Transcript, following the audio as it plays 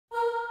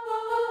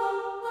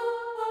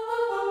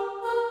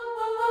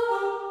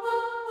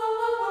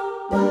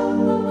'Twas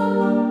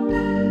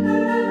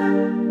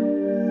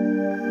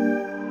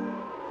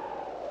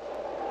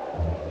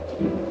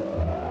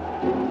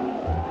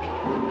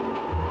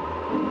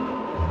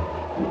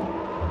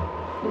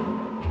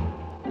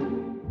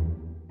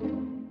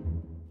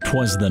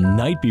the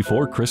night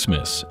before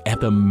Christmas at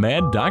the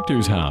Mad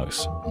Doctor's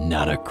house.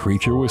 Not a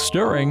creature was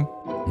stirring,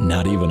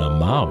 not even a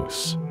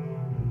mouse.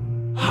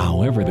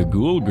 However, the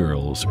Ghoul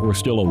Girls were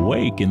still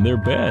awake in their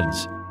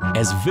beds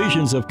as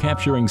visions of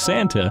capturing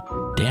Santa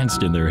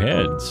danced in their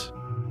heads.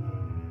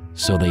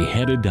 So they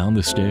headed down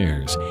the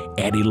stairs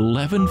at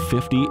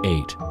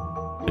 11:58.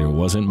 There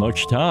wasn't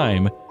much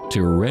time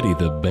to ready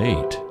the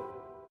bait.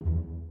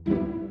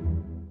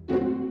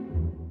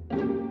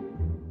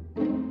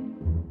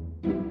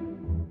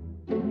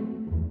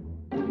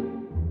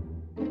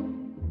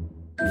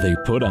 They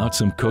put out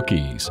some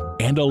cookies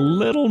and a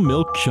little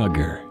milk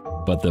chugger,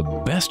 but the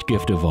best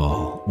gift of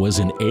all was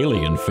an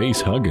alien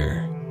face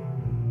hugger.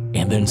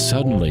 And then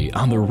suddenly,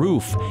 on the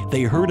roof,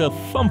 they heard a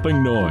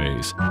thumping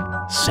noise.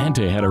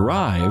 Santa had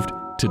arrived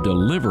to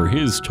deliver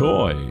his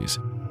toys.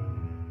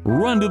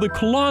 "Run to the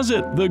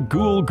closet," the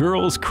Ghoul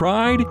Girls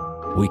cried.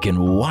 "We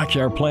can watch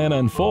our plan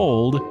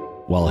unfold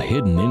while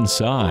hidden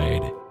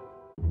inside."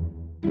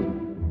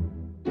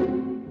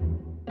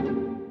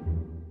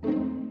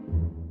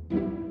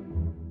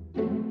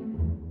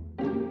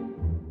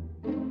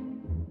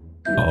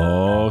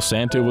 Oh,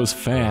 Santa was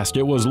fast.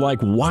 It was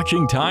like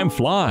watching time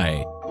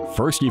fly.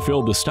 First he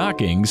filled the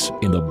stockings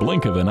in the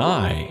blink of an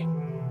eye.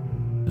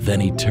 Then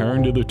he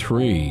turned to the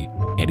tree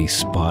and he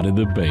spotted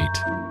the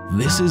bait.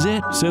 "This is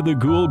it," said the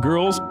Ghoul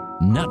Girls.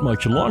 "Not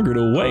much longer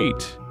to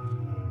wait."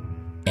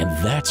 And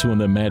that's when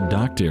the Mad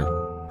Doctor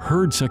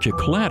heard such a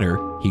clatter,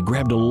 he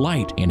grabbed a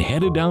light and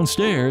headed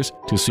downstairs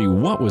to see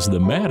what was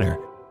the matter.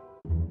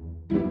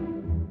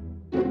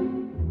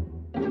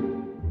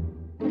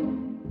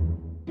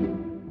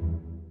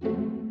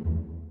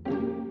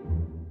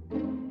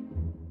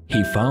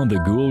 He found the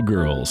Ghoul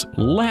Girls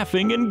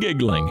laughing and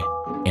giggling,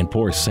 and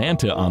poor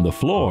Santa on the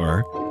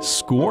floor,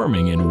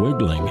 squirming and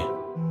wiggling.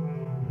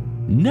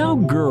 "Now,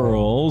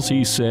 girls,"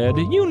 he said,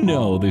 "you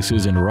know this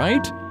isn't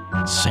right.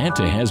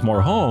 Santa has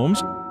more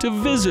homes to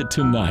visit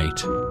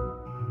tonight."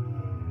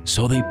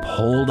 So they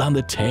pulled on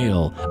the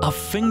tail, a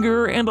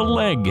finger and a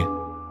leg,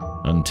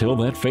 until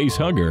that face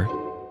hugger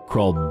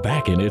crawled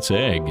back in its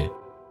egg.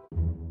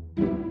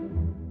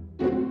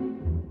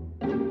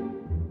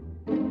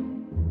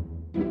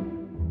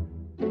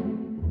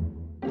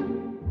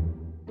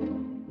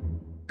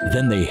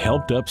 Then they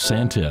helped up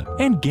Santa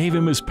and gave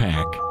him his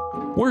pack.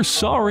 "We're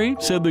sorry,"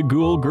 said the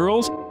Ghoul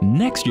Girls.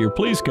 "Next year,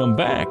 please come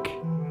back."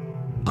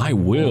 "I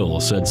will,"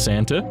 said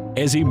Santa,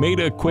 as he made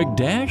a quick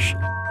dash.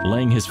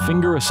 Laying his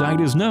finger aside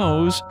his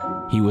nose,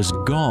 he was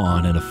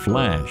gone in a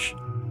flash.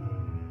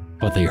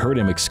 But they heard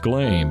him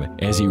exclaim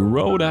as he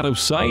rode out of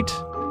sight,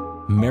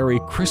 "Merry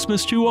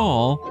Christmas to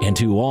all, and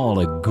to all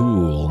a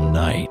ghoul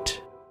night."